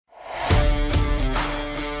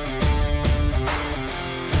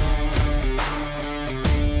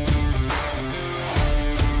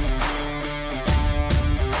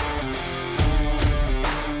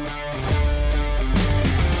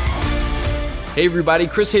Hey everybody,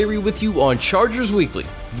 Chris Hayre with you on Chargers Weekly.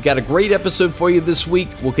 We've got a great episode for you this week.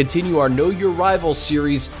 We'll continue our Know Your Rivals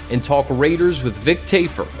series and talk Raiders with Vic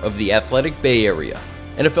Tafur of the Athletic Bay Area.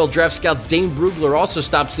 NFL Draft Scouts Dane Brugler also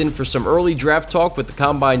stops in for some early draft talk with the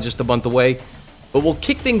Combine just a month away. But we'll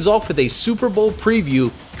kick things off with a Super Bowl preview,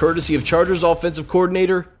 courtesy of Chargers offensive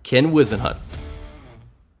coordinator Ken Whisenhunt.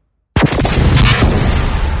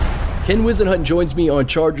 Ken Whisenhunt joins me on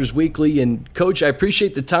Chargers Weekly, and Coach, I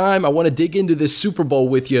appreciate the time. I want to dig into this Super Bowl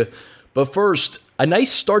with you. But first, a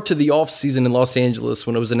nice start to the offseason in Los Angeles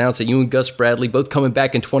when it was announced that you and Gus Bradley, both coming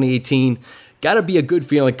back in 2018, got to be a good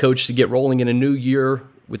feeling, Coach, to get rolling in a new year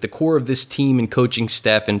with the core of this team and coaching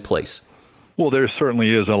staff in place. Well, there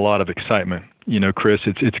certainly is a lot of excitement. You know, Chris,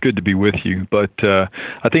 it's good to be with you, but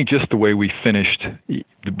I think just the way we finished,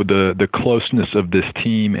 the closeness of this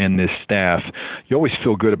team and this staff, you always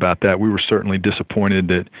feel good about that. We were certainly disappointed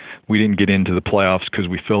that we didn't get into the playoffs because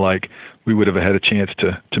we feel like we would have had a chance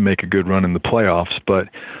to make a good run in the playoffs. But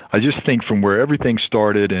I just think from where everything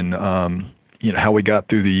started and how we got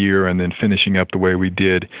through the year and then finishing up the way we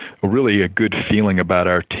did, really a good feeling about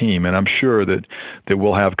our team. And I'm sure that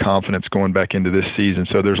we'll have confidence going back into this season.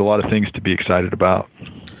 So there's a lot of things to be excited about.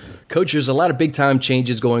 Coach, there's a lot of big-time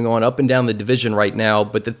changes going on up and down the division right now,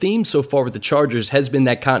 but the theme so far with the Chargers has been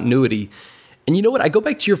that continuity. And you know what? I go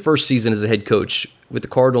back to your first season as a head coach with the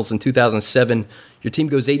Cardinals in 2007. Your team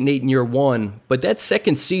goes 8-8 in year one, but that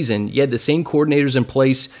second season, you had the same coordinators in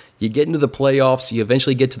place. You get into the playoffs. You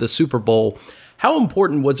eventually get to the Super Bowl. How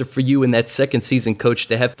important was it for you in that second season, Coach,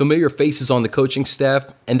 to have familiar faces on the coaching staff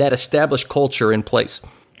and that established culture in place?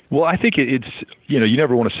 Well, I think it's you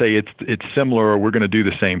never want to say it's similar or we're going to do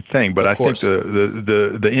the same thing, but I think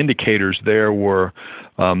the indicators there were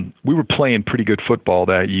we were playing pretty good football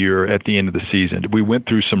that year at the end of the season. We went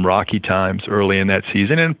through some rocky times early in that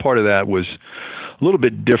season, and part of that was a little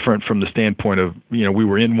bit different from the standpoint of we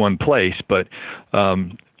were in one place, but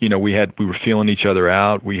we were feeling each other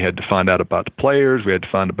out. We had to find out about the players. We had to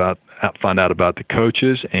find out about the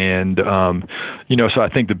coaches. And, so I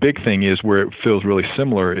think the big thing is where it feels really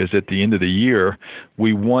similar is at the end of the year,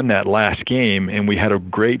 we won that last game and we had a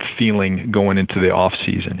great feeling going into the off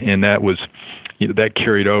season. And that was, that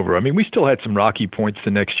carried over. I mean, we still had some rocky points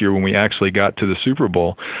the next year when we actually got to the Super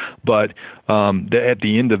Bowl, but at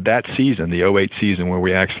the end of that season, the 2008 season where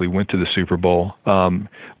we actually went to the Super Bowl,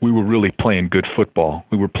 we were really playing good football.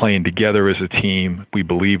 We were playing together as a team. We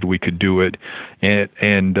believed we could do it, and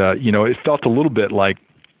it felt a little bit like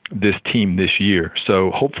this team this year.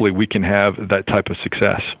 So hopefully we can have that type of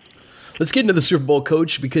success. Let's get into the Super Bowl,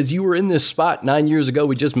 Coach, because you were in this spot 9 years ago.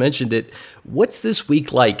 We just mentioned it. What's this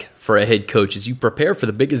week like for a head coach as you prepare for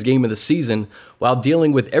the biggest game of the season while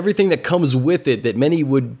dealing with everything that comes with it that many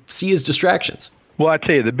would see as distractions? Well, I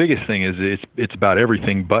tell you, the biggest thing is it's about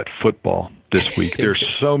everything but football this week. There's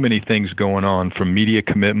so many things going on, from media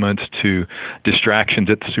commitments to distractions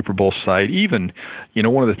at the Super Bowl site. Even,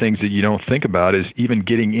 one of the things that you don't think about is even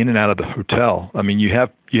getting in and out of the hotel. I mean, you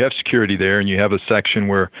have security there, and you have a section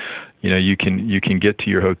where you can get to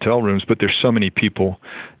your hotel rooms, but there's so many people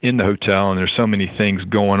in the hotel and there's so many things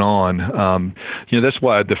going on. That's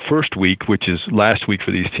why the first week, which is last week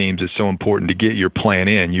for these teams, is so important to get your plan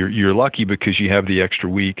in. You're lucky because you have the extra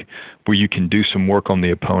week where you can do some work on the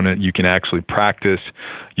opponent. You can actually practice.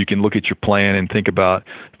 You can look at your plan and think about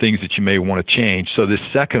things that you may want to change. So this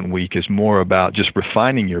second week is more about just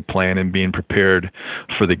refining your plan and being prepared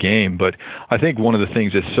for the game. But I think one of the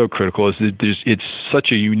things that's so critical is that it's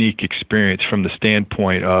such a unique experience from the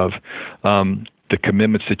standpoint of the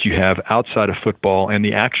commitments that you have outside of football, and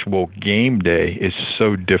the actual game day is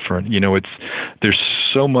so different. There's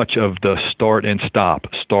so much of the start and stop,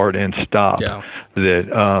 yeah,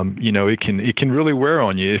 that it can really wear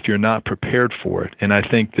on you if you're not prepared for it. And I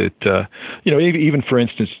think that even for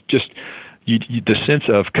instance, just the sense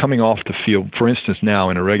of coming off the field, for instance, now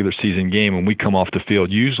in a regular season game, when we come off the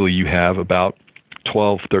field, usually you have about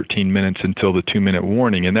 12, 13 minutes until the 2-minute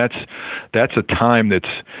warning. And that's a time that's,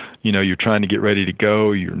 you're trying to get ready to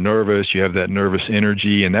go. You're nervous. You have that nervous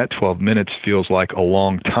energy. And that 12 minutes feels like a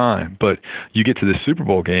long time. But you get to the Super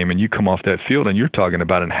Bowl game and you come off that field and you're talking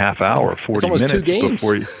about a half hour, 40 minutes. It's almost 2 games.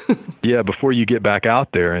 Before you get back out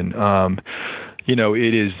there. And,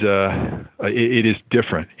 it is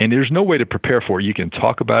different, and there's no way to prepare for it. You can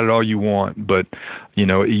talk about it all you want, but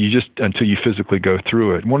you just until you physically go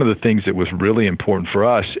through it. One of the things that was really important for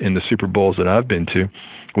us in the Super Bowls that I've been to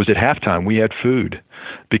was at halftime we had food,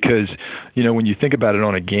 because when you think about it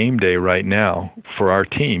on a game day right now for our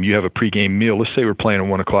team, you have a pregame meal. Let's say we're playing a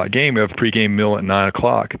 1:00 game, we have a pregame meal at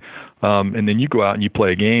 9:00. And then you go out and you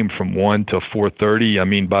play a game from 1 to 4:30. I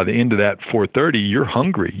mean, by the end of that 4:30, you're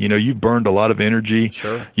hungry. You've burned a lot of energy.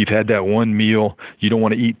 Sure. You've had that one meal. You don't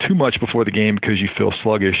want to eat too much before the game because you feel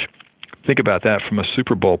sluggish. Think about that from a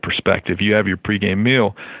Super Bowl perspective. You have your pregame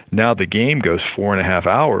meal. Now the game goes 4.5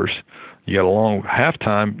 hours. You got a long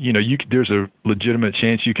halftime. There's a legitimate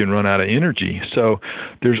chance you can run out of energy. So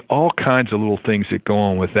there's all kinds of little things that go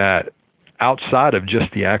on with that outside of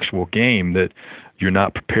just the actual game that you're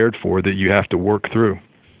not prepared for, that you have to work through.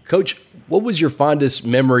 Coach, what was your fondest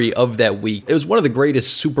memory of that week? It was one of the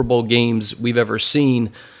greatest Super Bowl games we've ever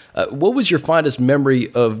seen. What was your fondest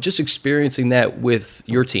memory of just experiencing that with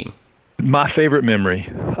your team? My favorite memory,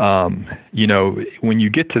 when you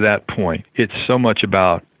get to that point, it's so much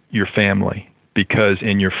about your family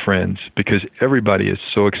and your friends, because everybody is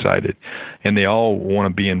so excited and they all want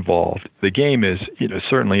to be involved. The game is,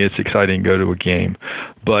 certainly it's exciting to go to a game,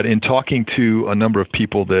 but in talking to a number of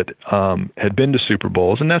people that had been to Super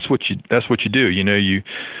Bowls, and that's what you do.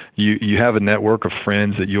 You have a network of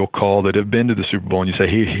friends that you'll call that have been to the Super Bowl, and you say,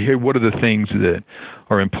 hey, what are the things that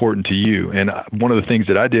are important to you? And one of the things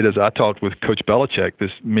that I did is I talked with Coach Belichick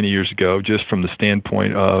this many years ago, just from the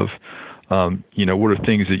standpoint of, what are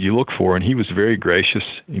things that you look for? And he was very gracious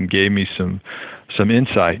and gave me some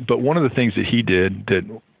insight. But one of the things that he did that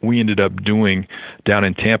we ended up doing down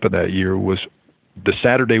in Tampa that year was the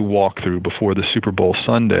Saturday walkthrough before the Super Bowl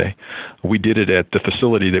Sunday. We did it at the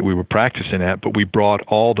facility that we were practicing at, but we brought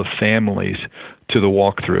all the families to the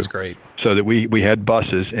walkthrough. That's great. So that we had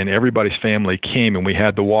buses and everybody's family came and we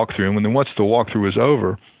had the walkthrough. And once the walkthrough was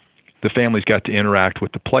over, the families got to interact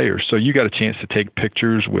with the players. So you got a chance to take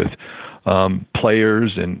pictures with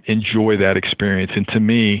players and enjoy that experience. And to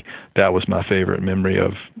me, that was my favorite memory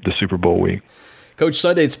of the Super Bowl week. Coach,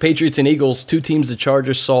 Sunday, it's Patriots and Eagles, two teams the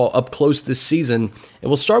Chargers saw up close this season.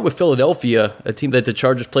 And we'll start with Philadelphia, a team that the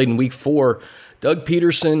Chargers played in Week 4. Doug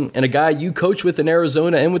Peterson and a guy you coach with in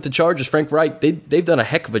Arizona and with the Chargers, Frank Reich, they've done a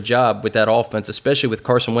heck of a job with that offense, especially with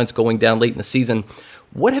Carson Wentz going down late in the season.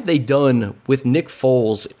 What have they done with Nick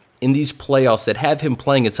Foles in these playoffs that have him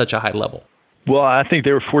playing at such a high level? Well, I think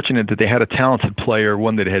they were fortunate that they had a talented player,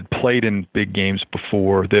 one that had played in big games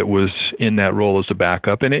before, that was in that role as a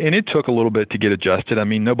backup. And it took a little bit to get adjusted. I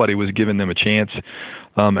mean, nobody was giving them a chance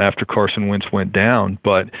after Carson Wentz went down.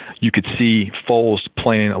 But you could see Foles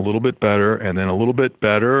playing a little bit better and then a little bit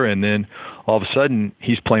better. And then all of a sudden,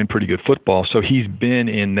 he's playing pretty good football. So he's been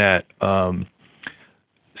in that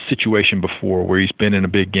situation before where he's been in a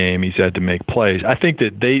big game, he's had to make plays. I think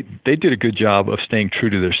that they did a good job of staying true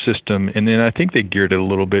to their system, and then I think they geared it a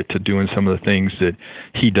little bit to doing some of the things that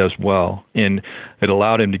he does well, and it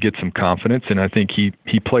allowed him to get some confidence, and I think he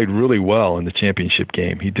played really well in the championship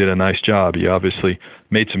game. He did a nice job. He obviously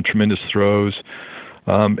made some tremendous throws.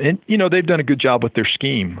 And, they've done a good job with their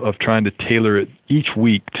scheme of trying to tailor it each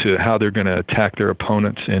week to how they're going to attack their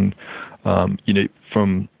opponents. And,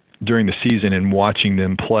 from during the season and watching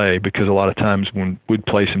them play, because a lot of times when we'd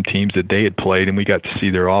play some teams that they had played and we got to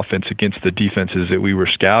see their offense against the defenses that we were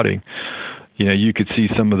scouting, you could see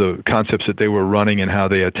some of the concepts that they were running and how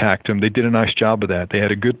they attacked them. They did a nice job of that. They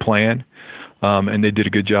had a good plan, and they did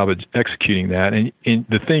a good job of executing that. And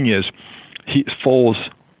the thing is, Foles,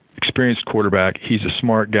 experienced quarterback, he's a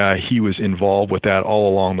smart guy. He was involved with that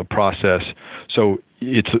all along the process. So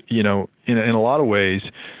it's, in a lot of ways,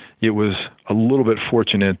 it was a little bit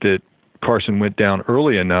fortunate that Carson went down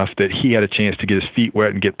early enough that he had a chance to get his feet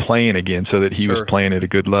wet and get playing again, so that he was playing at a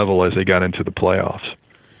good level as they got into the playoffs.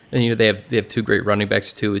 And they have two great running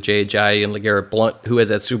backs too, with Jay Ajayi and LeGarrette Blount, who has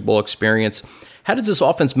that Super Bowl experience. How does this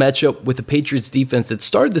offense match up with the Patriots defense that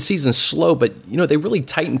started the season slow, but they really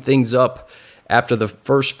tightened things up after the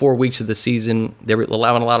first 4 weeks of the season? They were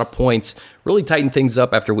allowing a lot of points, really tightened things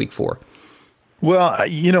up after Week 4. Well,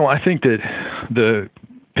 I think that the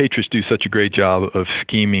Patriots do such a great job of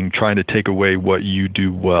scheming, trying to take away what you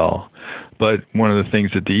do well. But one of the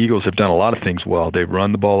things that the Eagles have done a lot of things well. They've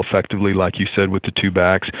run the ball effectively, like you said, with the two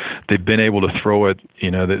backs. They've been able to throw it.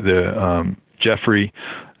 Jeffrey,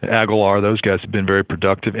 Aguilar, those guys have been very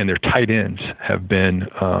productive, and their tight ends have been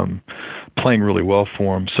playing really well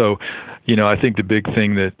for them. So, I think the big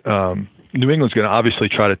thing that New England's going to obviously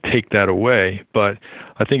try to take that away, but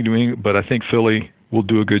I think Philly will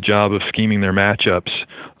do a good job of scheming their matchups,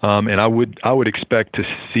 and I would expect to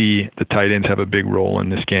see the tight ends have a big role in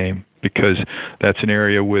this game, because that's an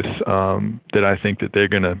area with that I think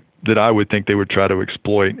that I would think they would try to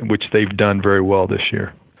exploit, which they've done very well this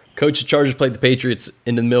year. Coach, the Chargers played the Patriots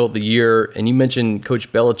in the middle of the year, and you mentioned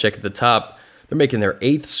Coach Belichick at the top. They're making their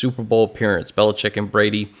 8th Super Bowl appearance, Belichick and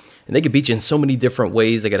Brady, and they can beat you in so many different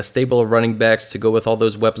ways. They got a stable of running backs to go with all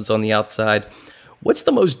those weapons on the outside. What's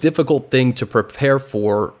the most difficult thing to prepare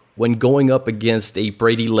for when going up against a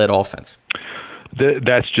Brady-led offense?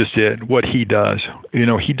 That's just it, what he does.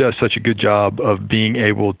 He does such a good job of being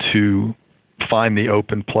able to find the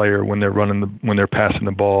open player when they're passing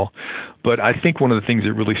the ball. But I think one of the things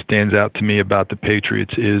that really stands out to me about the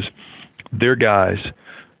Patriots is their guys,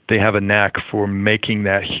 they have a knack for making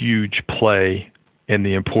that huge play in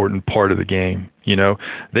the important part of the game.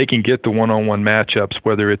 They can get the one-on-one matchups,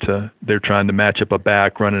 whether they're trying to match up a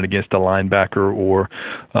back running against a linebacker, or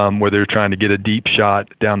where they're trying to get a deep shot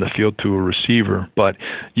down the field to a receiver. But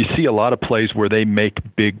you see a lot of plays where they make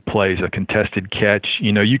big plays, a contested catch.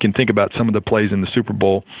 You can think about some of the plays in the Super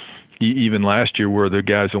Bowl, even last year, where the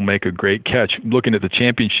guys will make a great catch. Looking at the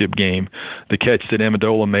championship game, the catch that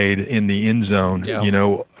Amendola made in the end zone,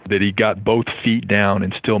 that he got both feet down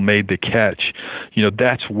and still made the catch.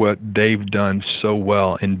 That's what they've done so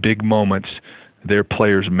well. In big moments, their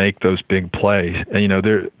players make those big plays. And,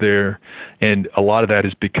 and a lot of that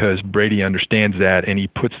is because Brady understands that, and he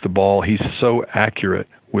puts the ball, he's so accurate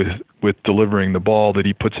with delivering the ball that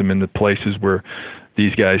he puts them in the places where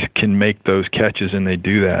these guys can make those catches, and they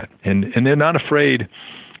do that. And they're not afraid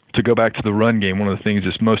to go back to the run game. One of the things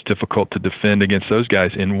that's most difficult to defend against those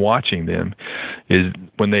guys in watching them is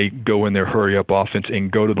when they go in their hurry-up offense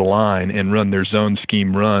and go to the line and run their zone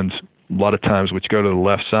scheme runs, a lot of times which go to the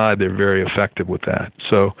left side, they're very effective with that.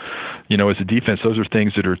 So, as a defense, those are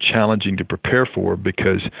things that are challenging to prepare for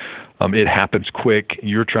because it happens quick.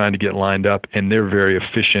 You're trying to get lined up, and they're very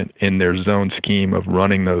efficient in their zone scheme of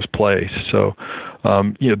running those plays. So,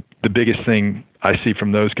 the biggest thing I see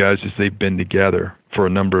from those guys is they've been together for a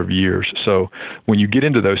number of years. So when you get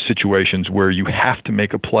into those situations where you have to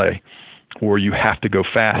make a play or you have to go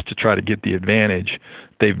fast to try to get the advantage,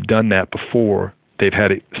 they've done that before. They've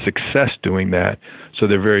had success doing that. So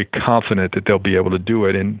they're very confident that they'll be able to do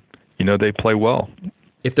it. And, they play well.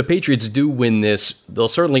 If the Patriots do win this, they'll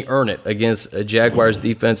certainly earn it against a Jaguars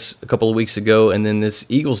defense a couple of weeks ago and then this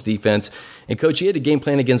Eagles defense. And, Coach, you had a game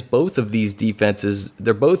plan against both of these defenses.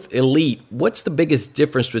 They're both elite. What's the biggest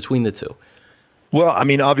difference between the two? Well,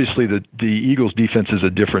 obviously the Eagles defense is a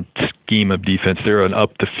different scheme of defense. They're an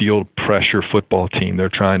up-the-field pressure football team. They're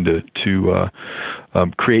trying to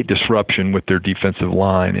create disruption with their defensive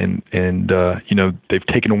line, and they've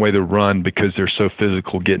taken away the run because they're so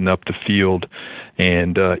physical getting up the field,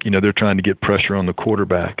 and they're trying to get pressure on the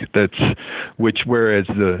quarterback. Whereas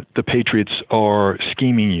the Patriots are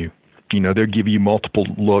scheming you. They're giving you multiple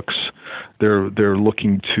looks. They're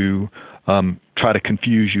looking to try to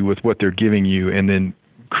confuse you with what they're giving you, and then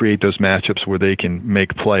create those matchups where they can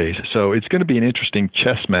make plays. So it's going to be an interesting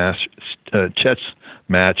chess match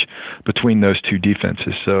between those two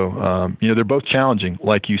defenses. So they're both challenging,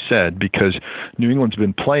 like you said, because New England's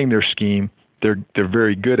been playing their scheme. They're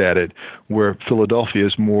very good at it, where Philadelphia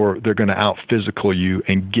is more, they're going to out-physical you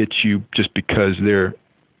and get you just because they're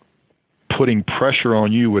putting pressure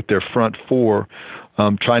on you with their front four,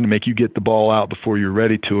 trying to make you get the ball out before you're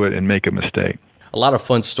ready to it and make a mistake. A lot of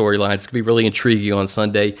fun storylines. It's going to be really intriguing on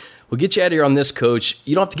Sunday. We'll get you out of here on this, Coach.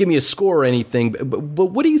 You don't have to give me a score or anything, but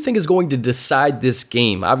what do you think is going to decide this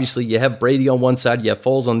game? Obviously, you have Brady on one side, you have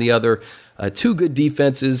Foles on the other. Two good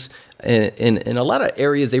defenses, and in a lot of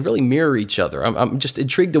areas, they really mirror each other. I'm just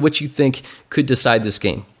intrigued to what you think could decide this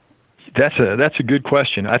game. That's a good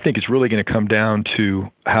question. I think it's really going to come down to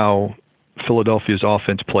how Philadelphia's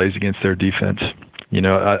offense plays against their defense.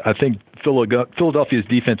 I think Philadelphia's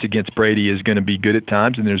defense against Brady is going to be good at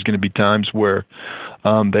times, and there's going to be times where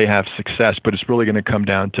they have success, but it's really going to come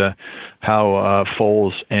down to how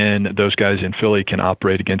Foles and those guys in Philly can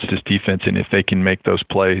operate against this defense, and if they can make those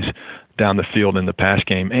plays down the field in the pass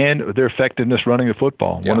game, and their effectiveness running the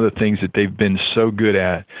football. Yeah. One of the things that they've been so good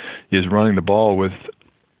at is running the ball with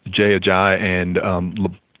Jay Ajayi and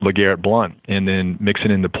LeGarrette Blount, and then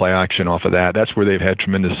mixing in the play action off of that. That's where they've had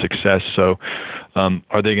tremendous success. So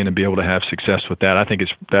are they going to be able to have success with that? I think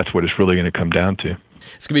that's what it's really going to come down to.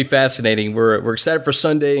 It's going to be fascinating. We're excited for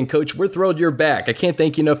Sunday, and Coach, we're thrilled you're back. I can't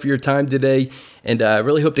thank you enough for your time today, and I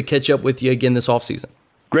really hope to catch up with you again this offseason.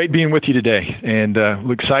 Great being with you today, and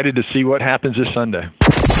we're excited to see what happens this Sunday.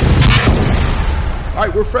 All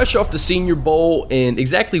right, we're fresh off the Senior Bowl and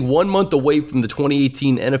exactly 1 month away from the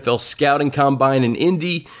 2018 NFL Scouting Combine in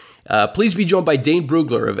Indy. Please be joined by Dane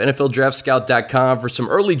Brugler of NFLDraftScout.com for some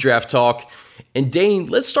early draft talk. And Dane,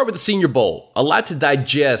 let's start with the Senior Bowl. A lot to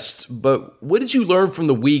digest, but what did you learn from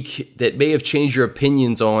the week that may have changed your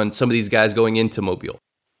opinions on some of these guys going into Mobile?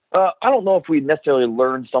 I don't know if we necessarily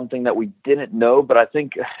learned something that we didn't know, but I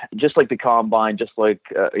think just like the Combine, just like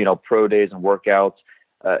pro days and workouts,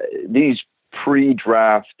 these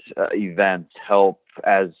pre-draft events help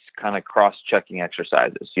as kind of cross-checking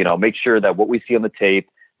exercises. Make sure that what we see on the tape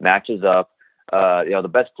matches up. The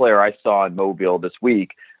best player I saw in Mobile this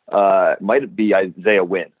week might be Isaiah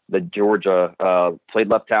Wynn. The Georgia played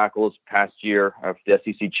left tackle this past year after the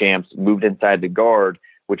SEC champs, moved inside the guard,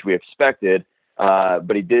 which we expected.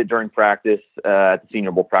 But he did during practice at the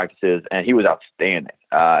Senior Bowl practices, and he was outstanding.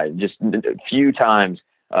 Just a few times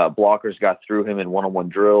blockers got through him in one-on-one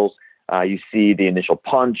drills. You see the initial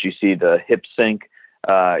punch, you see the hip sync,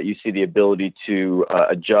 you see the ability to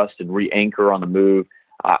adjust and re-anchor on the move.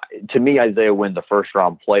 To me, Isaiah Wynn's a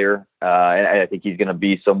first-round player, and I think he's going to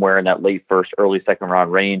be somewhere in that late first, early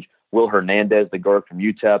second-round range. Will Hernandez, the guard from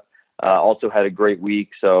UTEP, also had a great week,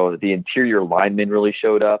 so the interior linemen really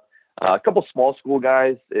showed up. A couple small school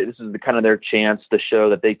guys, this is kind of their chance to show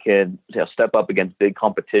that they can step up against big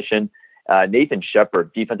competition. Nathan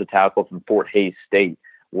Shepard, defensive tackle from Fort Hays State,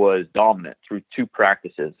 was dominant through 2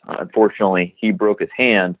 practices. Unfortunately, he broke his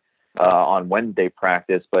hand on Wednesday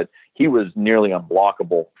practice, but he was nearly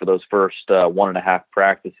unblockable for those first 1.5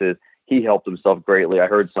 practices. He helped himself greatly. I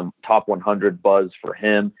heard some top 100 buzz for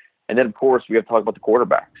him. And then, of course, we have to talk about the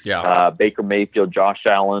quarterbacks. Yeah. Baker Mayfield, Josh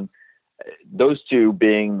Allen, those two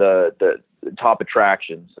being the top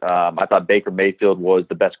attractions. I thought Baker Mayfield was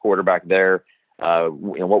the best quarterback there.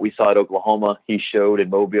 What we saw at Oklahoma, he showed in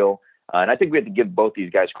Mobile. And I think we have to give both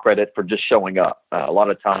these guys credit for just showing up. A lot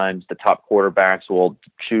of times the top quarterbacks will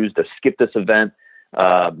choose to skip this event.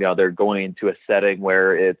 They're going into a setting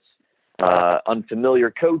where it's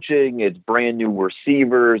unfamiliar coaching, it's brand new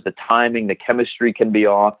receivers, the timing, the chemistry can be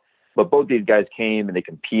off. But both these guys came and they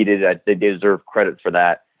competed. They deserve credit for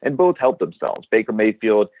that. And both helped themselves. Baker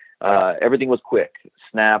Mayfield, everything was quick.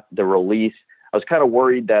 Snap, the release. I was kind of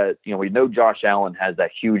worried that, we know Josh Allen has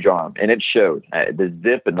that huge arm, and it showed. The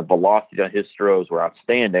zip and the velocity on his throws were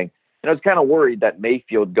outstanding. And I was kind of worried that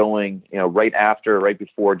Mayfield going, right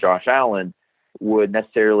before Josh Allen would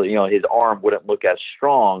necessarily, his arm wouldn't look as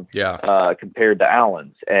strong compared to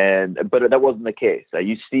Allen's. But that wasn't the case.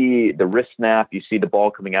 You see the wrist snap, you see the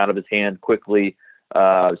ball coming out of his hand quickly.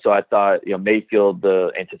 So I thought, Mayfield,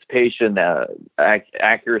 the anticipation,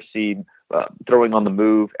 accuracy, throwing on the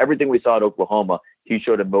move, everything we saw at Oklahoma, he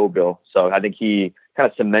showed in Mobile. So I think he kind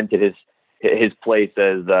of cemented his place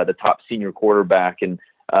as the top senior quarterback, and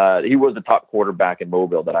he was the top quarterback in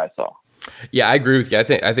Mobile that I saw. Yeah, I agree with you. I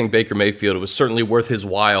think Baker Mayfield, it was certainly worth his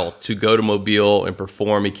while to go to Mobile and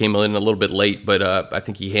perform. He came in a little bit late, but I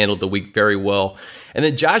think he handled the week very well. And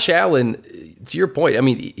then Josh Allen, to your point, I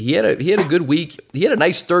mean, he had a good week. He had a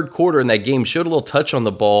nice third quarter in that game, showed a little touch on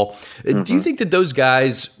the ball. Mm-hmm. Do you think that those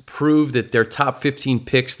guys prove that they're top 15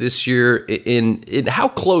 picks this year? In how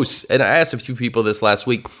close, and I asked a few people this last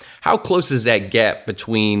week, how close is that gap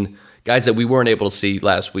between guys that we weren't able to see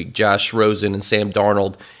last week, Josh Rosen and Sam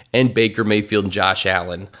Darnold, and Baker Mayfield and Josh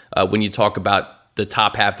Allen, when you talk about the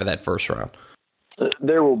top half of that first round?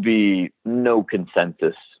 There will be no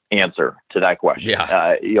consensus answer to that question.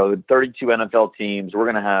 Yeah. 32 NFL teams, we're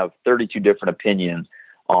going to have 32 different opinions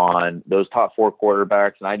on those top 4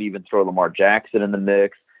 quarterbacks, and I'd even throw Lamar Jackson in the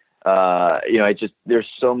mix. There's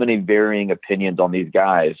so many varying opinions on these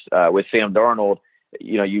guys. With Sam Darnold,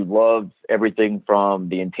 you love everything from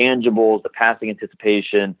the intangibles, the passing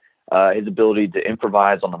anticipation, his ability to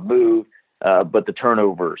improvise on the move, but the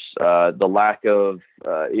turnovers, the lack of,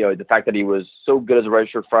 the fact that he was so good as a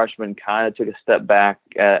redshirt freshman kind of took a step back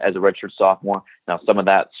as a redshirt sophomore. Now, some of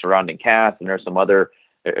that surrounding cast, and there's some other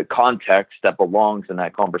context that belongs in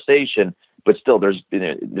that conversation, but still there's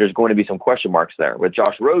going to be some question marks there. With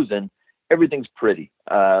Josh Rosen, everything's pretty.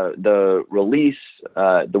 The release,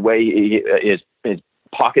 the way his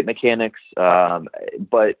pocket mechanics,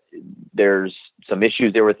 but there's some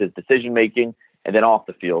issues there with his decision making. And then off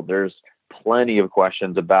the field, there's plenty of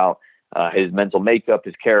questions about his mental makeup,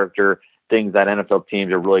 his character, things that NFL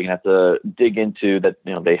teams are really going to have to dig into, that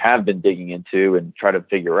they have been digging into and try to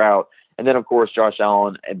figure out. And then, of course, Josh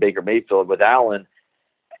Allen and Baker Mayfield. With Allen,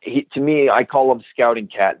 to me, I call him scouting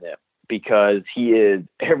catnip, because he is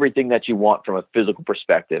everything that you want from a physical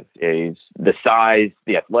perspective. He's the size,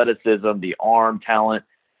 the athleticism, the arm talent,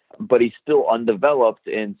 but he's still undeveloped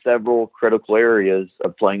in several critical areas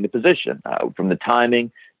of playing the position, from the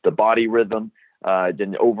timing, the body rhythm,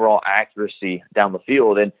 then the overall accuracy down the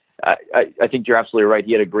field. And I think you're absolutely right.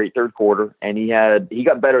 He had a great third quarter, and he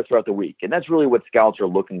got better throughout the week. And that's really what scouts are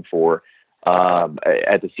looking for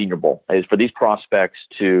at the Senior Bowl, is for these prospects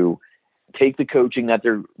to take the coaching that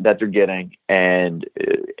they're getting and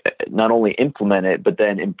not only implement it, but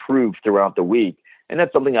then improve throughout the week. And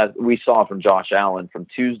that's something that we saw from Josh Allen from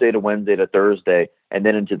Tuesday to Wednesday to Thursday, and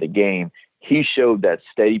then into the game. He showed that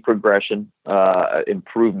steady progression,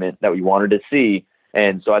 improvement that we wanted to see.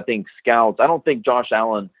 And so I think scouts, I don't think Josh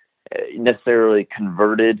Allen necessarily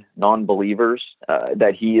converted non-believers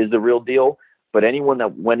that he is the real deal, but anyone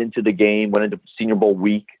that went into the game, went into Senior Bowl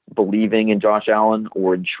week believing in Josh Allen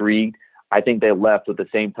or intrigued, I think they left with the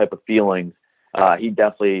same type of feelings. He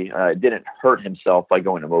definitely didn't hurt himself by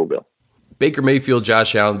going to Mobile. Baker Mayfield,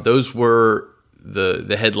 Josh Allen, those were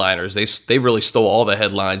the headliners. They really stole all the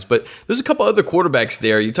headlines. But there's a couple other quarterbacks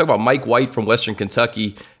there. You talk about Mike White from Western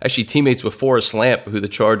Kentucky, actually teammates with Forrest Lamp, who the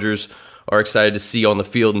Chargers are excited to see on the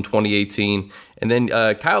field in 2018. And then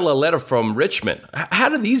Kyle Lauletta from Richmond. How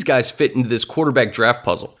do these guys fit into this quarterback draft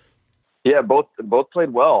puzzle? Yeah, both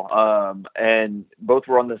played well, and both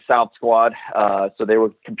were on the South squad, so they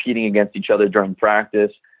were competing against each other during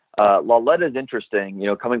practice. Lauletta is interesting,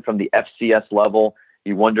 coming from the FCS level.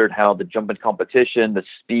 You wondered how the jumping competition, the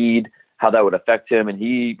speed, how that would affect him, and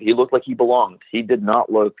he looked like he belonged. He did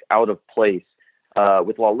not look out of place.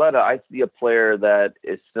 With Lauletta, I see a player that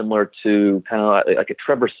is similar to kind of like a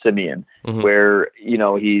Trevor Siemian, where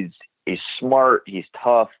he's smart, he's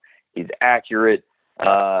tough, he's accurate.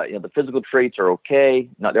 The physical traits are okay.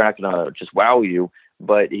 They're not going to just wow you,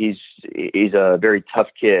 but he's a very tough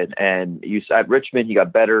kid. And at Richmond, he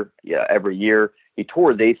got better every year. He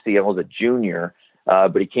tore his ACL as a junior,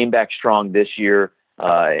 but he came back strong this year,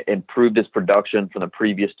 improved his production from the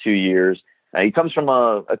previous 2 years. He comes from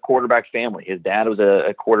a quarterback family. His dad was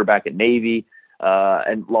a quarterback at Navy.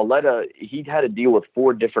 And Lauletta, he had to deal with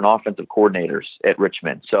 4 different offensive coordinators at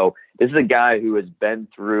Richmond. So this is a guy who has been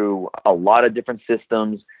through a lot of different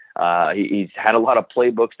systems. He's had a lot of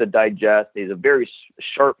playbooks to digest. He's a very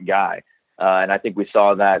sharp guy. And I think we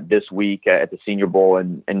saw that this week at the Senior Bowl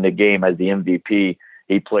and in the game as the MVP.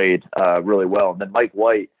 He played really well. And then Mike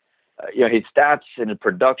White, his stats and his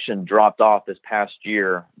production dropped off this past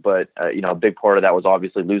year. But, a big part of that was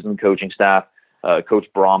obviously losing the coaching staff, Coach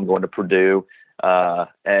Braum going to Purdue.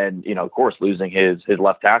 And of course, losing his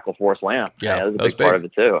left tackle, Forrest Lamp. Yeah, that was a big part of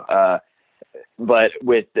it too. But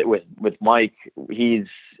with Mike, he's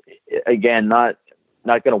again not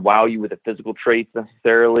going to wow you with the physical traits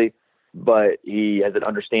necessarily, but he has an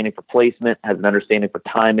understanding for placement, has an understanding for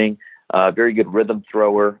timing. Very good rhythm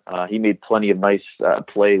thrower. He made plenty of nice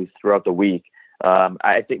plays throughout the week.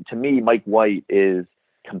 I think to me, Mike White is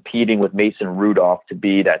competing with Mason Rudolph to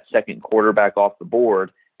be that second quarterback off the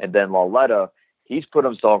board, and then Lauletta, he's put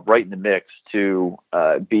himself right in the mix to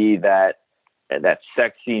be that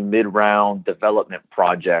sexy mid-round development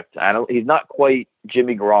project. He's not quite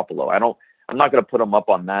Jimmy Garoppolo. I'm not going to put him up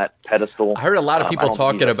on that pedestal. I heard a lot of people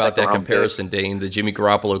talking about that comparison, Dane, the Jimmy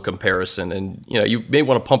Garoppolo comparison, and you may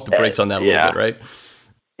want to pump the brakes on that a little bit, right?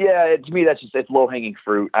 Yeah, to me it's low-hanging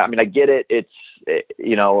fruit. I mean, I get it.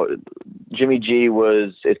 Jimmy G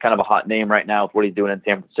is kind of a hot name right now with what he's doing in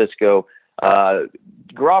San Francisco.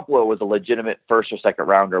 Garoppolo was a legitimate first or second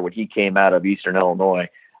rounder when he came out of Eastern Illinois.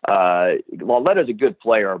 Lauletta's a good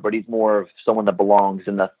player, but he's more of someone that belongs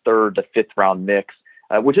in the 3rd to 5th round mix,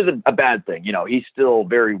 which isn't a bad thing. He's still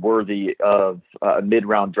very worthy of a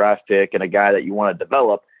mid-round draft pick and a guy that you want to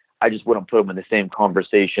develop. I just wouldn't put him in the same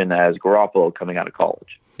conversation as Garoppolo coming out of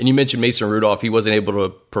college. And you mentioned Mason Rudolph. He wasn't able to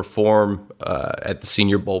perform at the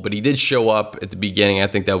Senior Bowl, but he did show up at the beginning. I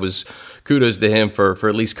think that was kudos to him for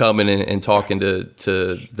at least coming and talking to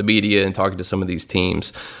the media and talking to some of these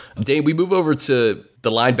teams. Dave, we move over to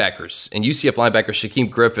the linebackers. And UCF linebacker Shaquem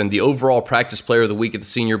Griffin, the overall practice player of the week at the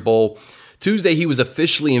Senior Bowl. Tuesday, he was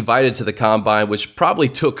officially invited to the Combine, which probably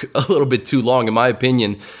took a little bit too long, in my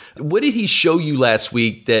opinion. What did he show you last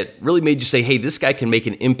week that really made you say, hey, this guy can make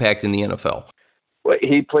an impact in the NFL? Well,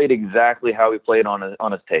 he played exactly how he played on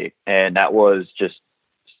his tape, and that was just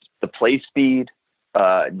the play speed,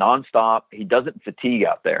 nonstop. He doesn't fatigue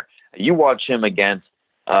out there. You watch him against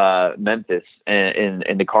Memphis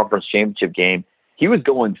in the conference championship game. He was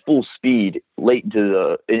going full speed late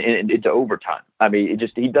into overtime. I mean,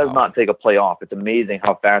 he does not take a play off. It's amazing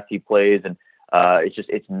how fast he plays, and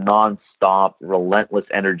it's nonstop, relentless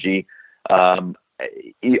energy.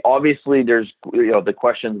 Obviously, there's the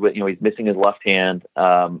questions with he's missing his left hand.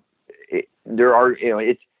 That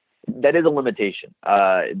is a limitation.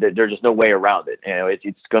 There's just no way around it.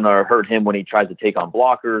 It's going to hurt him when he tries to take on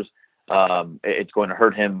blockers. It's going to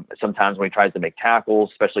hurt him sometimes when he tries to make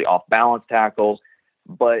tackles, especially off balance tackles.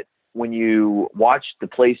 But when you watch the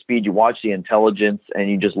play speed, you watch the intelligence, and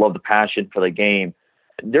you just love the passion for the game,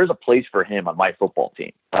 there's a place for him on my football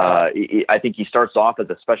team. I think he starts off as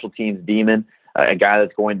a special teams demon, a guy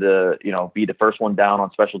that's going to, be the first one down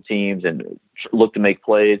on special teams and look to make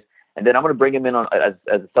plays. And then I'm going to bring him in as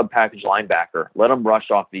a sub-package linebacker. Let him rush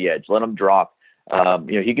off the edge. Let him drop.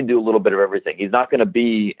 He can do a little bit of everything. He's not going to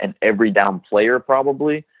be an every down player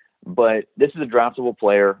probably, but this is a draftable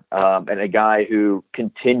player and a guy who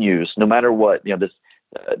continues no matter what.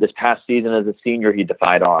 This past season as a senior, he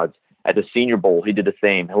defied odds. At the Senior Bowl, he did the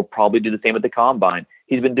same. He'll probably do the same at the Combine.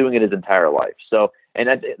 He's been doing it his entire life. So, and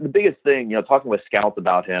the biggest thing, talking with scouts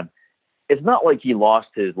about him, it's not like he lost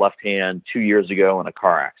his left hand 2 years ago in a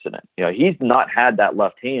car accident. He's not had that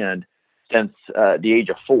left hand since the age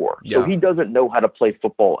of 4. Yeah. So he doesn't know how to play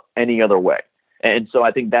football any other way. And so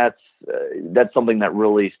I think that's something that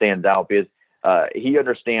really stands out because he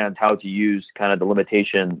understands how to use kind of the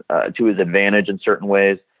limitation to his advantage in certain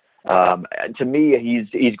ways. To me,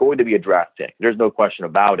 he's going to be a draft pick. There's no question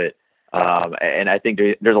about it. And I think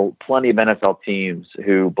there's plenty of NFL teams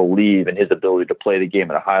who believe in his ability to play the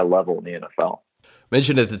game at a high level in the NFL.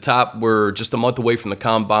 Mentioned at the top, we're just a month away from the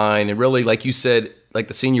Combine, and really, like you said, like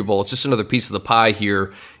the Senior Bowl, it's just another piece of the pie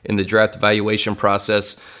here in the draft evaluation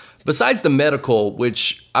process. Besides the medical,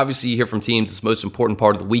 which obviously you hear from teams is the most important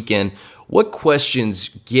part of the weekend, what questions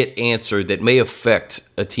get answered that may affect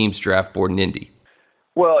a team's draft board in Indy?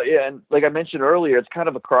 Well, yeah, and like I mentioned earlier, it's kind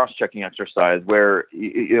of a cross-checking exercise where,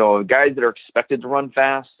 guys that are expected to run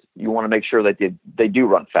fast, you want to make sure that they do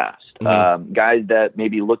run fast. Mm-hmm. Guys that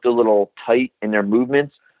maybe looked a little tight in their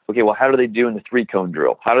movements, okay, well, how do they do in the 3-cone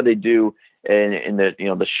drill? How do they do in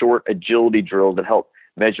the short agility drills that help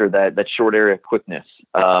measure that short area quickness?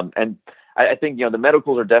 And I think, the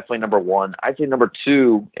medicals are definitely number one. I'd say number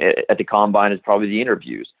two at the Combine is probably the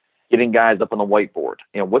interviews. Getting guys up on the whiteboard.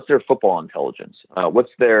 What's their football intelligence?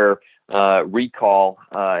 What's their recall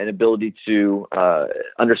and ability to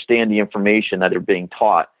understand the information that they're being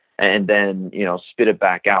taught and then, spit it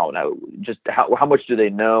back out? Just how much do they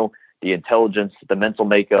know? The intelligence, the mental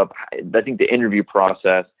makeup. I think the interview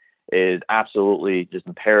process is absolutely just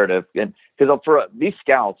imperative. And because for these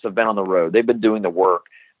scouts have been on the road, they've been doing the work.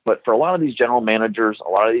 But for a lot of these general managers, a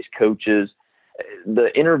lot of these coaches,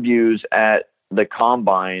 the interviews at the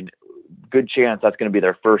Combine, good chance that's going to be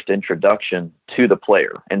their first introduction to the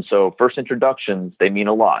player. And so first introductions, they mean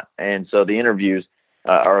a lot. And so the interviews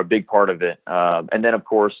are a big part of it. And then, of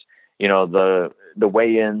course, the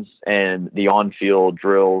weigh-ins and the on-field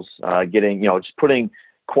drills, just putting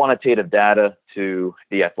quantitative data to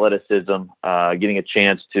the athleticism, getting a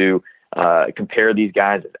chance to compare these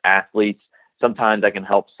guys as athletes. Sometimes that can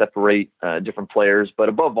help separate different players. But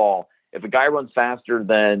above all, if a guy runs faster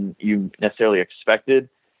than you necessarily expected,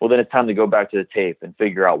 well, then it's time to go back to the tape and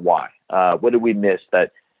figure out why. What did we miss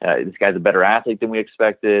that this guy's a better athlete than we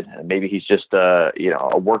expected? Maybe he's just a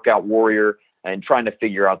workout warrior and trying to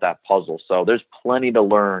figure out that puzzle. So there's plenty to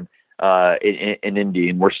learn in Indy,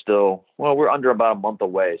 and we're under about a month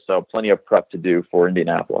away, so plenty of prep to do for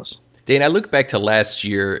Indianapolis. Dane, I look back to last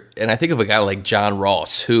year, and I think of a guy like John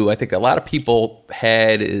Ross, who I think a lot of people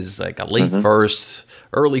had as like a late first,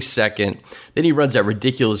 early second. Then he runs that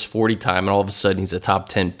ridiculous 40 time, and all of a sudden he's a top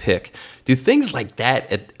 10 pick. Do things like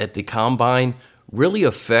that at the Combine really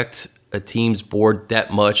affect a team's board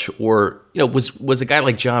that much? Or, was a guy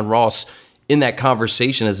like John Ross in that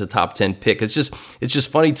conversation as a top 10 pick? It's just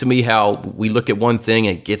funny to me how we look at one thing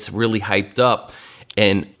and it gets really hyped up.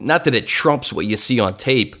 And not that it trumps what you see on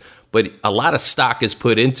tape, but a lot of stock is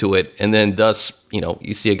put into it, and then thus,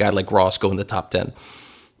 you see a guy like Ross go in the top 10.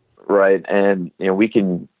 Right, and we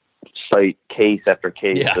can cite case after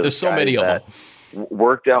case. Yeah, there's so many of them.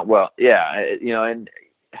 Worked out well. Yeah, and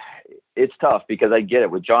it's tough because I get it.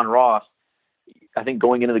 With John Ross, I think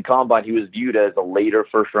going into the Combine, he was viewed as a later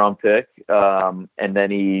first-round pick, and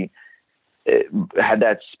then he had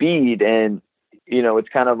that speed, and it's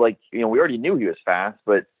kind of like we already knew he was fast,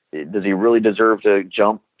 but does he really deserve to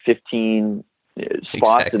jump 15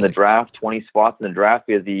 spots in the draft, 20 spots in the draft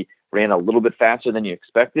because he ran a little bit faster than you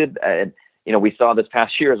expected? And, we saw this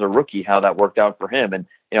past year as a rookie how that worked out for him. And,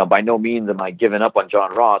 by no means am I giving up on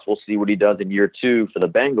John Ross. We'll see what he does in year 2 for the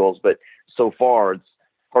Bengals. But so far, it's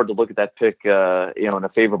hard to look at that pick, in a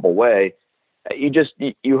favorable way.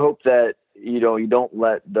 You hope that, you don't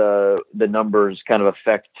let the numbers kind of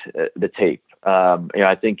affect the tape.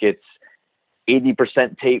 I think it's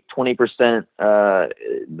 80% tape, 20%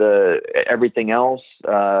 the everything else,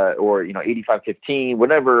 or 85-15,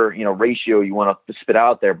 whatever ratio you want to spit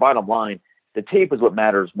out there. Bottom line, the tape is what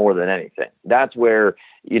matters more than anything. That's where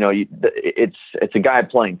it's a guy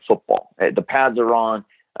playing football. The pads are on.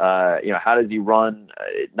 How does he run?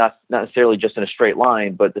 Not necessarily just in a straight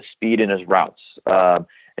line, but the speed in his routes.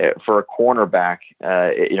 For a cornerback,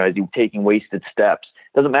 is he taking wasted steps?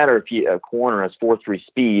 Doesn't matter if a corner has 4.3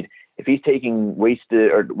 speed. If he's taking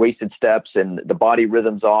wasted steps and the body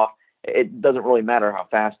rhythm's off, it doesn't really matter how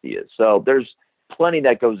fast he is. So there's plenty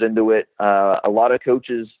that goes into it. A lot of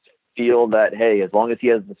coaches feel that, hey, as long as he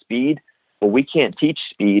has the speed, well, we can't teach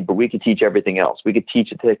speed, but we can teach everything else. We could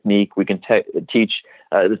teach a technique. We can teach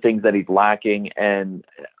the things that he's lacking. And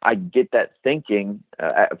I get that thinking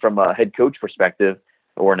from a head coach perspective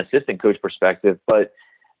or an assistant coach perspective. But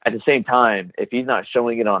at the same time, if he's not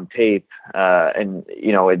showing it on tape and,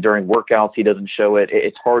 during workouts, he doesn't show it,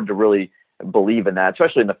 it's hard to really believe in that,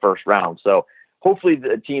 especially in the first round. So hopefully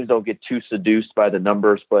the teams don't get too seduced by the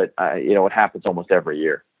numbers, but, it happens almost every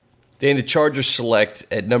year. Dan, the Chargers select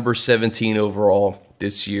at number 17 overall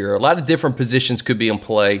this year. A lot of different positions could be in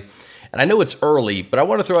play. And I know it's early, but I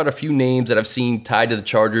want to throw out a few names that I've seen tied to the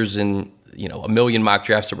Chargers in, a million mock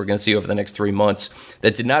drafts that we're going to see over the next 3 months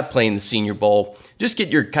that did not play in the Senior Bowl. Just get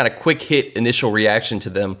your kind of quick hit initial reaction to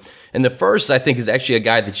them. And the first, I think, is actually a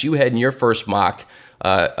guy that you had in your first mock,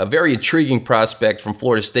 a very intriguing prospect from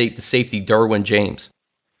Florida State, the safety Derwin James.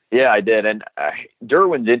 Yeah, I did. And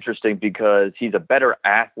Derwin's interesting because he's a better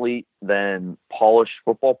athlete than polished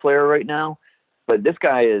football player right now. But this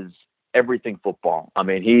guy is everything football. I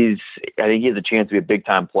mean, I think he has a chance to be a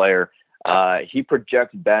big-time player. He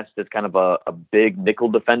projects best as kind of a big nickel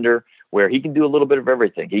defender where he can do a little bit of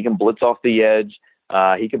everything. He can blitz off the edge.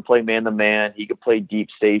 He can play man-to-man. He can play deep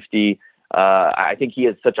safety. I think he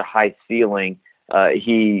has such a high ceiling.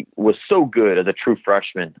 He was so good as a true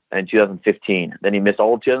freshman in 2015. Then he missed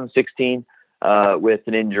all of 2016 with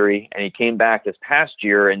an injury, and he came back this past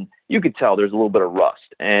year, and you could tell there's a little bit of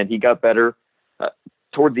rust. And he got better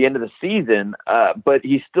toward the end of the season, but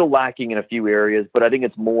he's still lacking in a few areas. But I think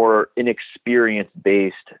it's more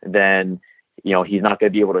inexperience-based than, he's not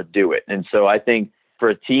going to be able to do it. And so I think for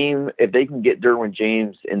a team, if they can get Derwin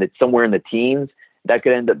James somewhere in the teens, that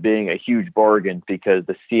could end up being a huge bargain because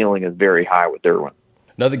the ceiling is very high with Derwin.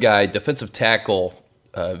 Another guy, defensive tackle,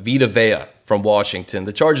 Vita Vea from Washington.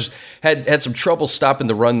 The Chargers had some trouble stopping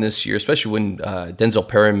the run this year, especially when Denzel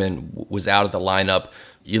Perryman was out of the lineup.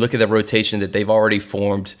 You look at the rotation that they've already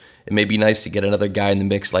formed, it may be nice to get another guy in the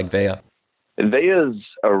mix like Vea. Vea's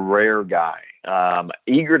a rare guy.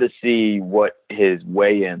 Eager to see what his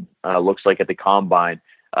weigh-in looks like at the combine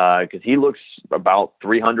because he looks about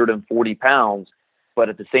 340 pounds. But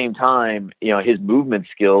at the same time, his movement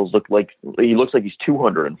skills looks like he's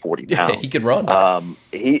 240 pounds. Yeah, he can run.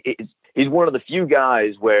 He's one of the few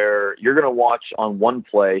guys where you're going to watch on one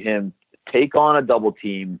play him take on a double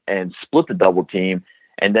team and split the double team,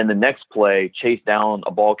 and then the next play chase down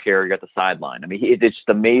a ball carrier at the sideline. I mean, it's just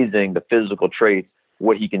amazing the physical traits,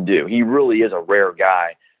 what he can do. He really is a rare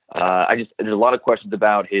guy. There's a lot of questions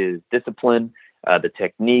about his discipline, the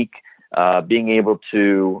technique. Being able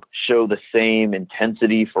to show the same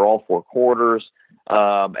intensity for all 4 quarters.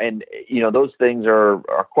 And those things are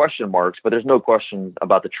question marks, but there's no question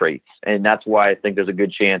about the traits. And that's why I think there's a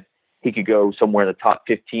good chance he could go somewhere in the top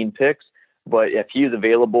 15 picks. But if he's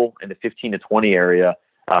available in the 15 to 20 area,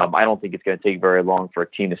 I don't think it's going to take very long for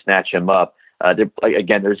a team to snatch him up.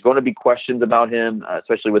 There's going to be questions about him,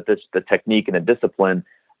 especially with the technique and the discipline.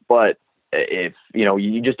 But if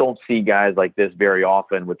you just don't see guys like this very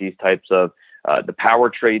often with these types of the power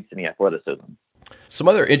traits and the athleticism. Some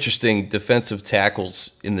other interesting defensive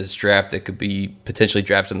tackles in this draft that could be potentially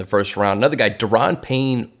drafted in the first round. Another guy, Daron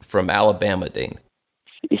Payne from Alabama, Dane.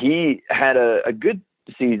 He had a good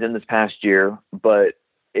season this past year, but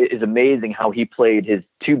it is amazing how he played his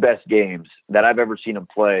 2 best games that I've ever seen him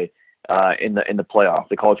play in the playoff,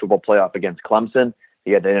 the college football playoff against Clemson.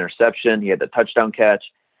 He had the interception, he had the touchdown catch.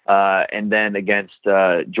 And then against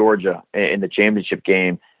Georgia in the championship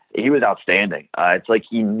game, he was outstanding. It's like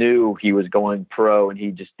he knew he was going pro, and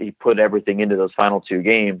he put everything into those final 2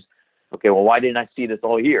 games. Okay, well, why didn't I see this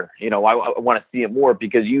all year? I want to see it more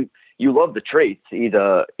because you love the traits. He's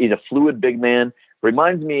a fluid big man.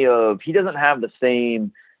 Reminds me of, he doesn't have the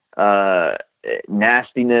same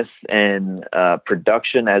nastiness and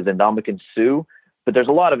production as Ndamukong Suh. But there's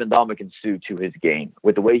a lot of Ndamukong Suh to his game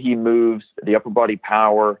with the way he moves, the upper body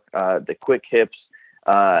power, the quick hips.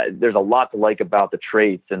 There's a lot to like about the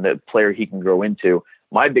traits and the player he can grow into.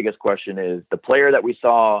 My biggest question is the player that we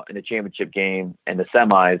saw in the championship game and the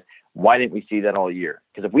semis, why didn't we see that all year?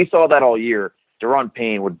 Because if we saw that all year, Daron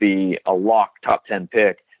Payne would be a lock top 10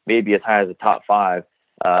 pick, maybe as high as a top 5.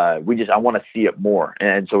 I want to see it more.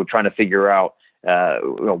 And so we're trying to figure out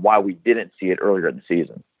why we didn't see it earlier in the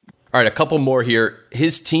season. All right, a couple more here.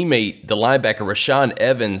 His teammate, the linebacker, Rashaan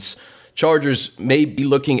Evans, Chargers may be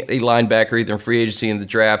looking at a linebacker either in free agency in the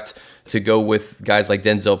draft to go with guys like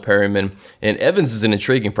Denzel Perryman. And Evans is an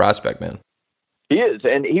intriguing prospect, man. He is,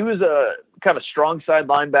 and he was a kind of strong side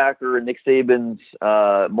linebacker in Nick Saban's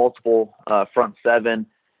multiple front 7.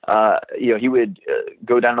 He would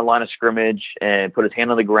go down the line of scrimmage and put his hand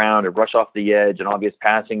on the ground and rush off the edge and obvious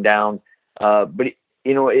passing down. But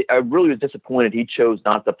I really was disappointed he chose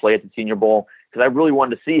not to play at the Senior Bowl because I really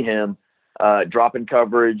wanted to see him drop in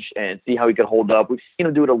coverage and see how he could hold up. We've seen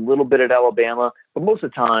him do it a little bit at Alabama, but most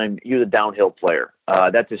of the time he was a downhill player.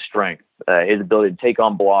 That's his strength, his ability to take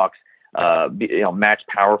on blocks, match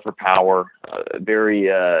power for power, very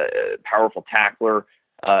powerful tackler.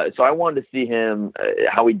 So I wanted to see him,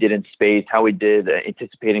 how he did in space, how he did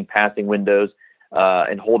anticipating passing windows,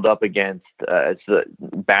 and hold up against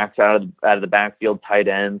backs out of the backfield, tight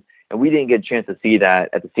ends. And we didn't get a chance to see that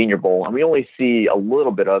at the Senior Bowl. And we only see a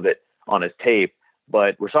little bit of it on his tape.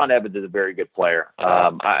 But Rashaan Evans is a very good player.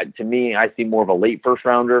 To me, I see more of a late first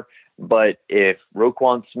rounder. But if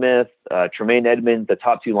Roquan Smith, Tremaine Edmonds, the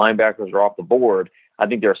top two linebackers are off the board, I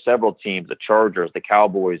think there are several teams, the Chargers, the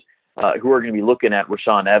Cowboys, who are going to be looking at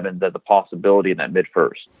Rashaan Evans as a possibility in that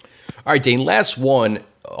mid-first. All right, Dane, last one.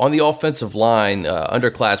 On the offensive line,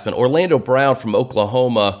 underclassman, Orlando Brown from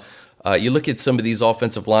Oklahoma. You look at some of these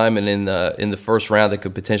offensive linemen in the first round that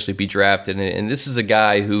could potentially be drafted, and this is a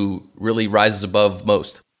guy who really rises above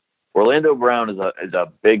most. Orlando Brown is a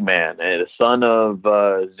big man, and the son of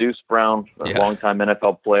Zeus Brown, a longtime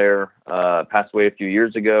NFL player, passed away a few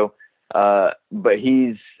years ago. But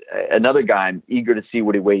he's another guy I'm eager to see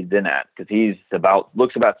what he weighs in at, because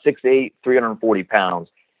looks about 6'8", 340 pounds,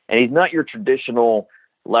 and he's not your traditional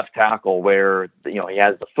left tackle where he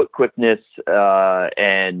has the foot quickness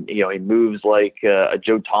and he moves like a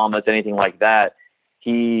Joe Thomas, anything like that.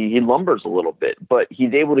 He lumbers a little bit, but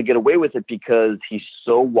he's able to get away with it because he's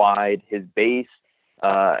so wide, his base,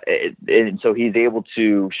 and so he's able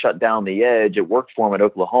to shut down the edge. It worked for him at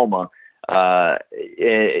Oklahoma.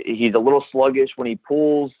 He's a little sluggish when he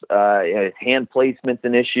pulls. His hand placement's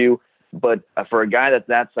an issue, but for a guy that's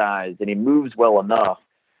that size and he moves well enough,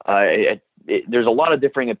 there's a lot of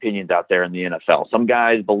differing opinions out there in the NFL. Some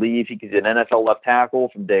guys believe he could be an NFL left tackle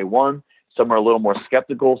from day one. Some are a little more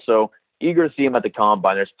skeptical. So eager to see him at the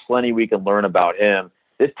Combine. There's plenty we can learn about him.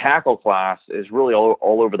 This tackle class is really all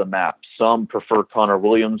over the map. Some prefer Connor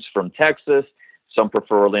Williams from Texas. Some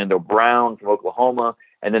prefer Orlando Brown from Oklahoma.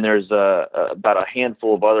 And then there's about a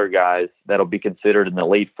handful of other guys that'll be considered in the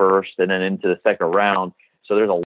late first and then into the second round. So there's a